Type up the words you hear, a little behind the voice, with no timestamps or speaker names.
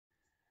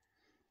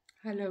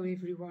Hello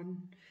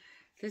everyone,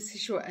 this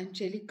is your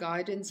angelic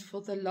guidance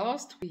for the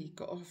last week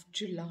of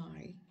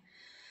July.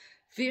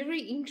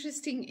 Very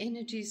interesting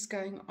energies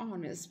going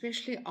on,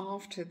 especially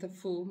after the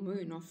full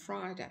moon of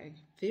Friday.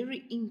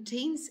 Very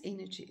intense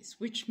energies,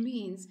 which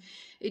means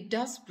it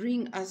does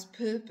bring us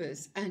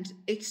purpose and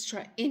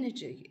extra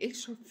energy,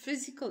 extra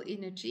physical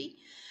energy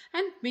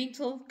and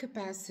mental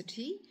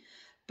capacity.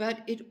 But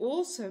it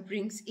also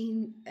brings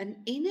in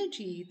an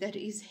energy that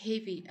is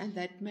heavy and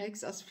that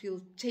makes us feel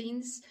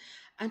tense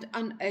and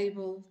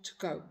unable to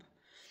cope.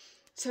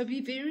 So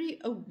be very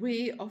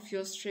aware of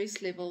your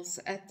stress levels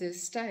at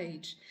this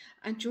stage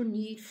and your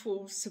need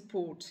for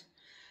support.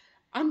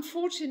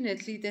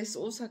 Unfortunately, this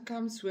also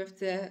comes with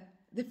the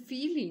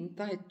feeling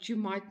that you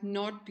might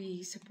not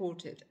be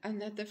supported and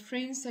that the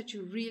friends that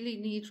you really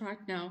need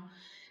right now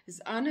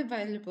is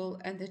unavailable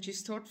and that you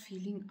start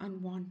feeling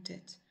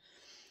unwanted.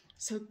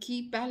 So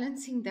keep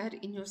balancing that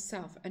in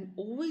yourself and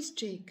always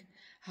check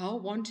how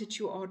wanted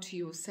you are to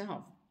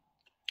yourself.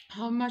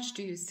 How much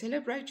do you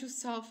celebrate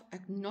yourself,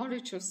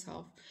 acknowledge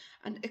yourself,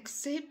 and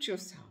accept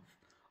yourself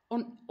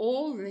on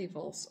all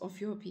levels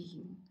of your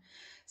being?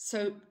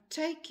 So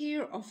take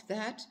care of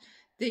that.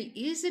 There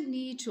is a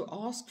need to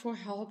ask for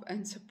help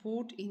and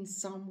support in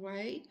some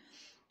way,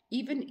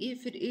 even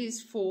if it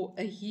is for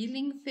a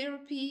healing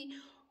therapy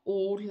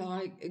or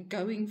like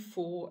going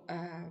for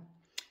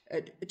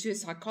to a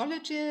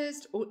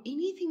psychologist or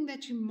anything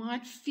that you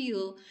might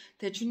feel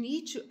that you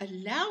need to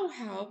allow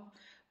help,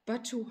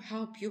 but to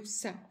help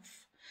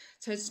yourself.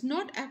 So it's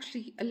not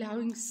actually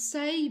allowing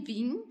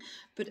saving,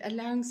 but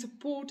allowing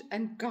support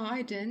and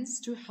guidance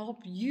to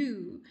help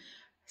you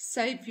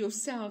save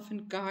yourself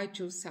and guide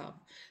yourself,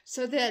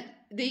 so that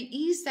there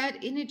is that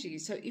energy.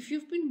 So if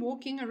you've been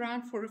walking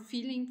around for a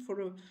feeling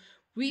for a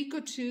week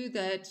or two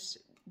that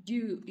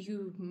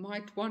you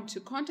might want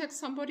to contact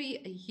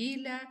somebody, a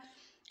healer,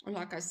 or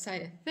like I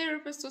say, a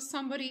therapist or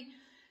somebody,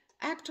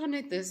 act on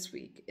it this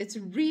week. It's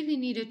really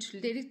needed to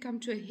let it come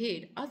to a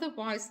head.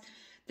 Otherwise,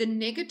 the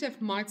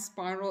negative might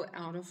spiral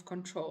out of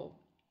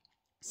control.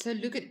 So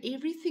look at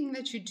everything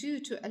that you do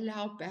to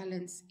allow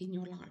balance in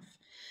your life.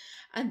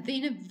 And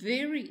then a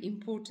very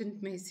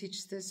important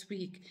message this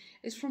week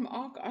is from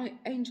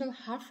Archangel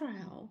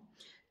Raphael,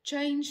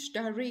 change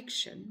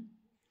direction.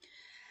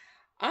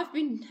 I've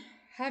been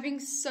having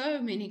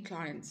so many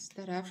clients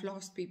that have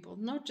lost people,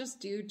 not just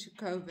due to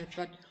COVID,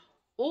 but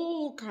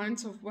all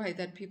kinds of way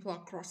that people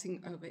are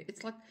crossing over.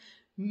 It's like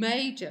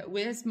major,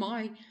 whereas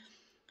my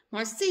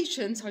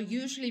sessions are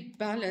usually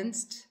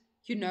balanced.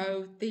 You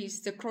know, there's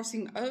the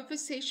crossing over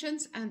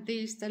sessions and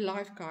there's the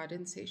life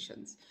guidance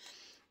sessions.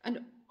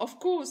 And of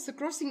course, the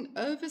crossing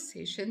over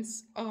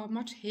sessions are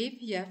much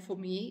heavier for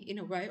me in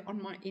a way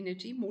on my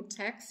energy, more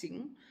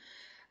taxing.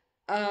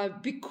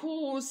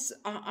 Because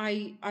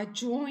I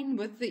join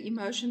with the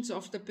emotions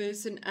of the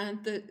person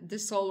and the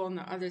soul on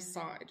the other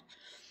side.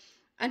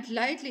 And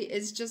lately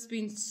it's just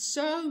been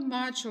so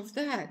much of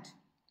that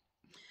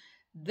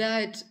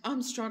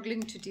I'm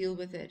struggling to deal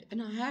with it.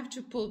 And I have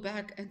to pull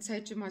back and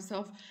say to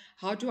myself,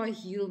 how do I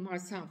heal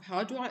myself?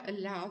 How do I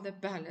allow the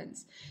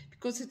balance?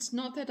 Because it's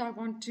not that I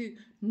want to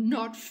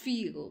not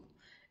feel.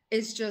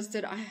 It's just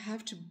that I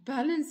have to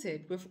balance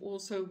it with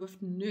also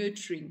with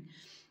nurturing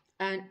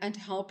and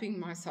helping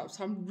myself.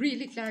 So I'm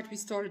really glad we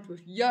started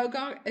with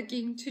yoga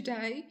again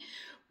today,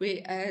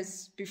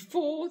 whereas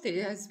before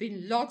there has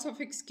been lots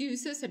of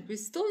excuses and we're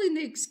still in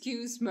the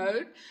excuse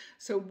mode.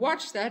 So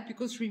watch that,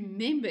 because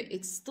remember,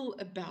 it's still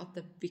about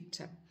the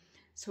victim.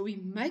 So we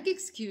make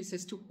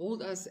excuses to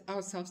hold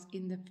ourselves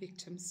in the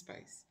victim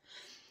space.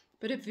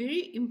 But a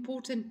very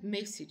important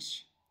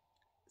message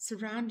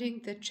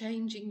surrounding the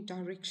changing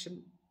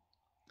direction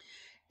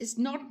is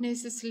not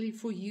necessarily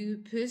for you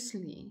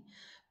personally,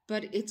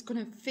 but it's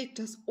going to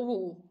affect us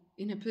all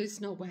in a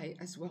personal way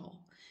as well.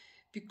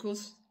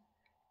 Because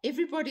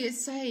everybody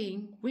is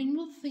saying, when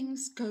will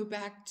things go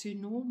back to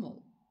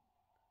normal?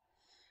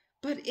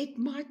 But it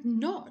might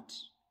not.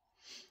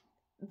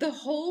 The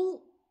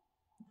whole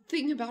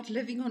thing about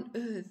living on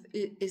earth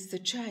is the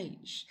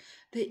change,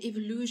 the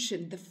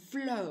evolution, the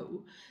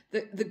flow,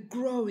 the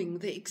growing,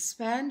 the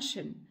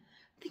expansion.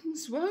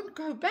 Things won't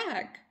go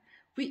back.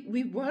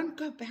 We won't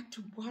go back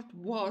to what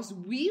was.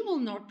 We will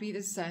not be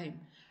the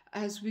same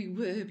as we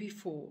were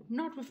before,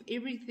 not with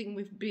everything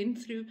we've been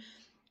through,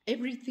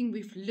 everything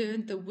we've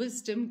learned, the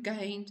wisdom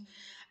gained,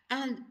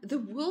 and the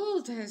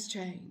world has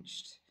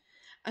changed.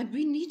 And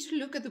we need to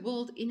look at the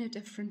world in a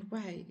different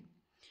way.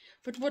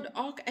 But what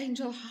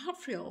Archangel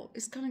Raphael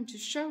is coming to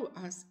show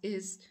us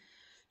is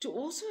to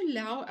also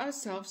allow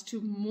ourselves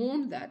to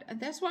mourn that. And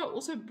that's why I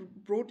also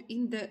brought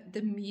in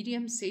the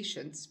medium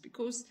sessions,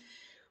 because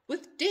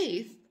with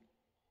death,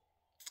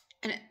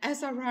 and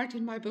as I write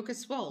in my book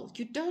as well,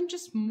 you don't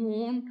just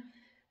mourn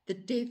the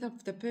death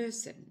of the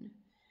person.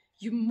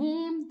 You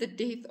mourn the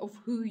death of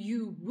who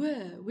you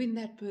were when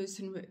that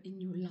person were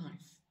in your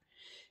life.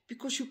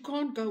 Because you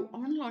can't go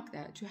on like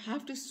that. You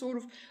have to sort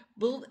of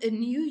build a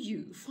new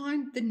you,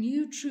 find the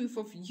new truth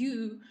of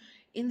you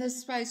in the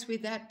space where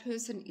that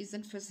person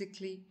isn't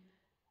physically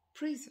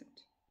present.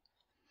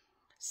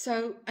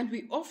 So, and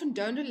we often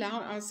don't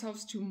allow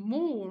ourselves to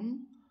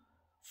mourn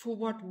for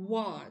what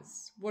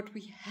was, what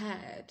we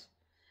had,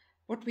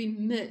 what we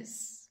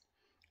miss.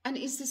 And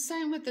it's the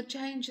same with the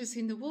changes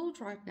in the world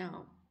right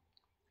now.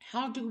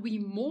 How do we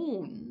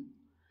mourn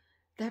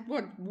that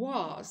what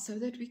was so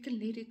that we can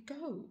let it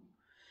go?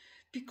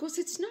 Because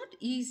it's not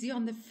easy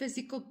on the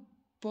physical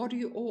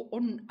body or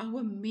on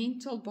our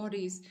mental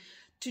bodies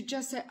to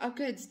just say,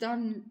 okay, it's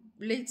done,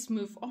 let's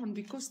move on,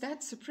 because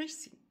that's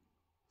suppressing.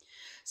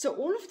 So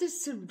all of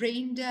this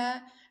surrender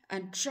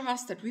and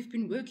trust that we've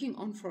been working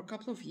on for a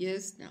couple of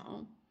years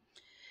now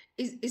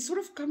is sort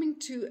of coming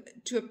to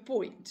a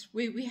point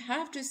where we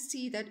have to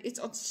see that it's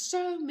on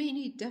so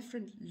many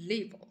different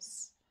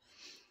levels.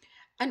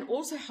 And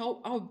also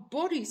how our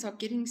bodies are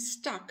getting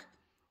stuck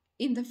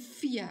in the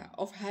fear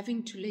of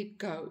having to let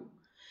go.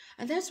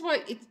 And that's why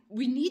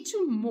we need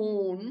to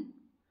mourn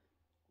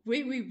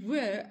where we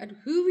were and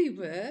who we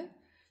were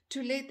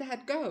to let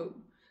that go.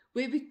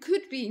 Where we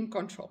could be in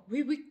control,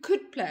 where we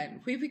could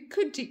plan, where we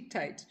could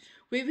dictate,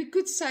 where we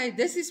could say,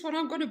 this is what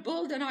I'm going to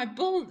build, and I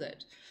build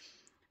it.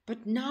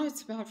 But now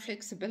it's about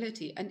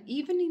flexibility. And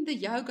even in the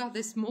yoga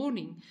this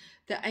morning,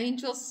 the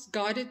angels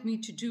guided me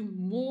to do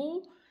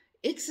more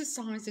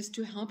exercises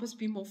to help us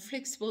be more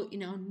flexible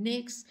in our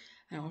necks,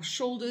 and our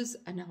shoulders,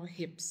 and our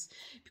hips.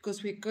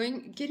 Because we're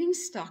getting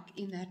stuck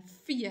in that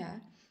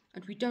fear,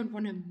 and we don't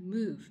want to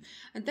move.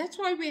 And that's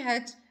why we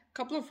had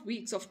couple of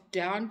weeks of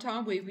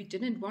downtime where we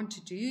didn't want to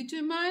do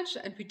too much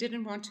and we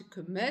didn't want to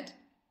commit.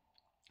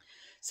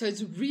 So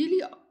it's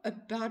really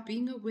about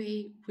being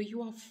aware where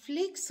you are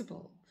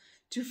flexible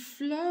to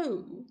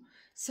flow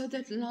so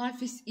that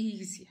life is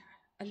easier,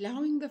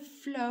 allowing the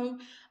flow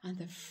and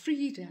the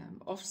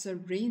freedom of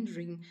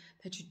surrendering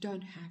that you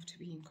don't have to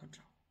be in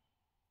control.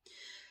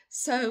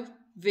 So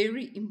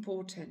very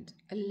important,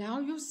 allow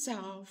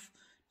yourself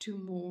to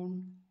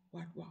mourn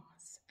what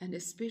was, and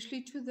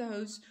especially to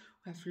those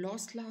who have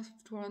lost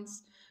loved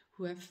ones,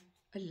 who have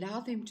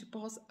allowed them to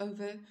pass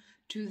over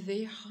to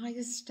their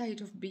highest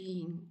state of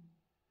being.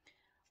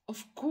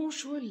 Of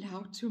course you're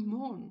allowed to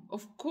mourn.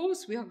 Of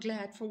course we are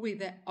glad for where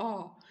they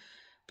are.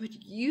 But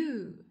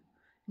you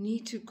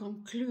need to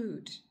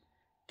conclude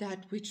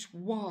that which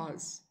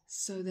was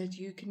so that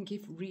you can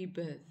give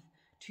rebirth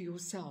to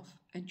yourself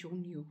and your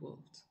new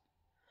world.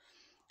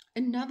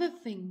 Another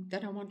thing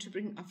that I want to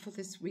bring up for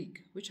this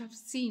week, which I've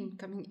seen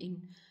coming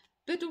in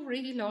a bit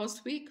already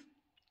last week,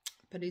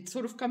 but it's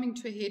sort of coming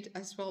to a head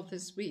as well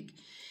this week,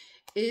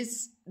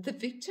 is the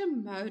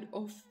victim mode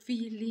of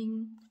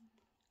feeling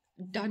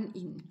done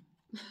in.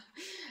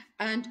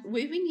 And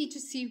where we need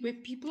to see where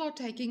people are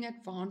taking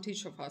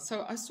advantage of us.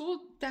 So I saw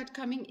that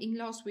coming in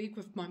last week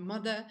with my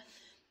mother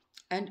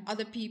and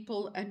other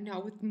people, and now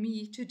with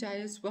me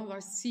today as well. I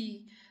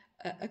see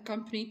a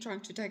company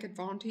trying to take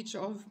advantage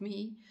of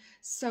me.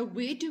 So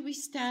where do we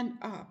stand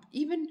up?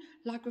 Even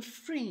like with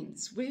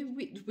friends, where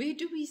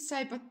do we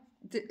say, but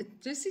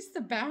this is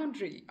the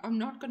boundary. I'm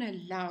not going to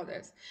allow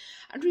this.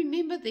 And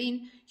remember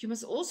then, you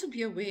must also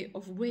be aware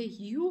of where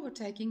you are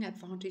taking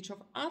advantage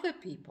of other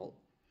people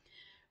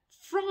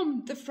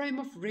from the frame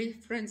of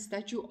reference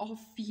that you are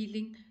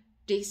feeling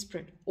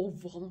desperate or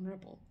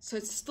vulnerable. So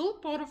it's still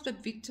part of the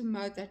victim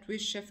mode that we're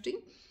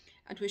shifting,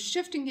 and we're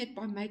shifting it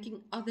by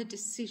making other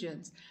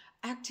decisions,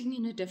 acting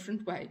in a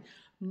different way,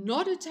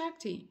 not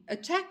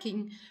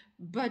attacking,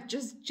 but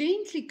just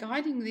gently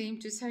guiding them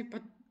to say,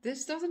 but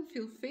this doesn't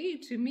feel fair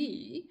to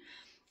me.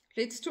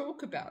 Let's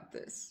talk about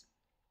this.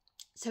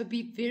 So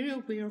be very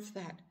aware of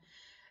that.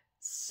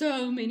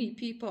 So many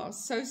people are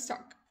so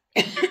stuck,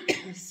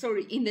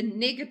 in the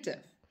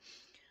negative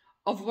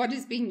of what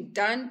is being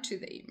done to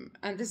them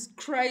and this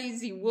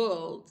crazy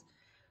world.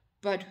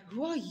 But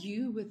who are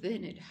you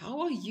within it? How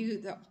are you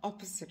the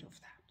opposite of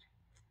that?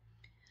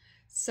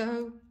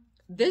 So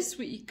this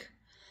week,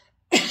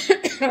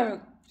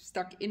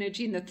 stuck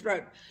energy in the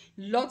throat,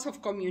 lots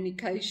of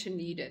communication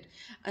needed.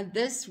 And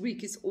this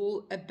week is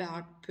all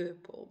about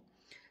purple.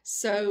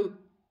 So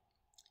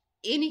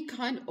any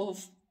kind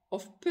of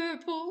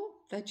purple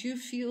that you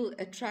feel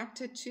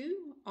attracted to,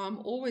 I'm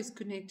always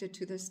connected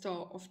to the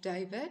Star of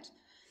David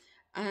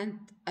and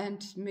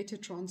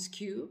Metatron's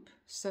cube.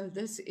 So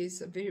this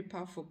is a very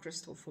powerful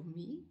crystal for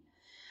me.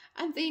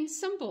 And then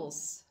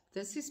symbols.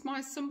 This is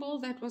my symbol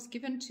that was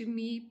given to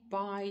me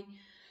by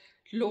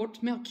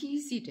Lord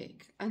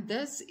Melchizedek, and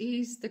this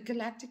is the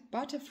galactic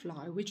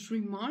butterfly, which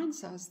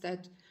reminds us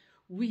that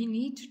we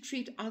need to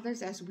treat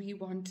others as we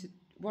want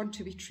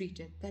to be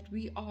treated, that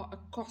we are a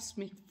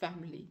cosmic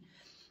family,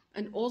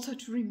 and also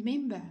to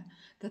remember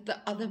that the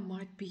other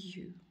might be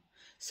you.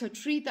 So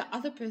treat the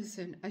other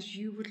person as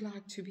you would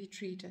like to be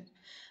treated,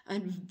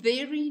 and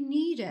very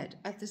needed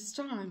at this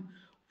time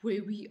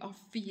where we are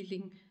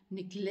feeling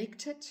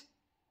neglected,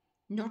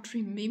 not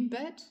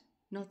remembered,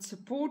 not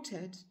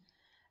supported,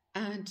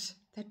 and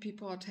that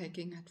people are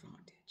taking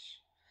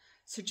advantage.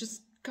 So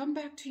just come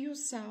back to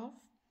yourself,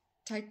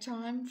 take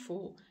time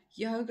for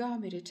yoga,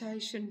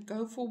 meditation,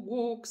 go for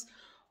walks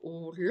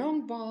or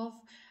long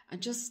bath,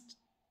 and just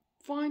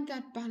find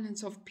that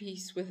balance of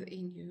peace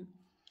within you.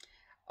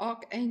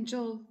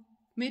 Archangel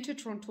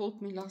Metatron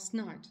told me last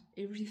night,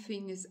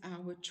 everything is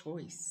our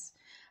choice.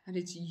 And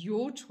it's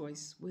your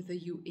choice whether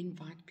you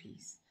invite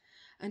peace.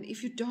 And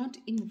if you don't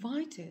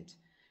invite it,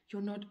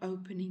 you're not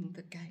opening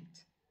the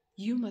gate.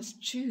 You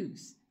must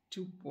choose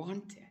to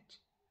want it.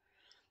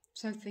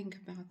 So think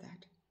about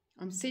that.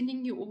 I'm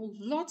sending you all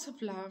lots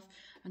of love,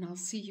 and I'll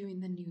see you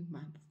in the new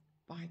month.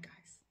 Bye,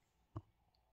 guys.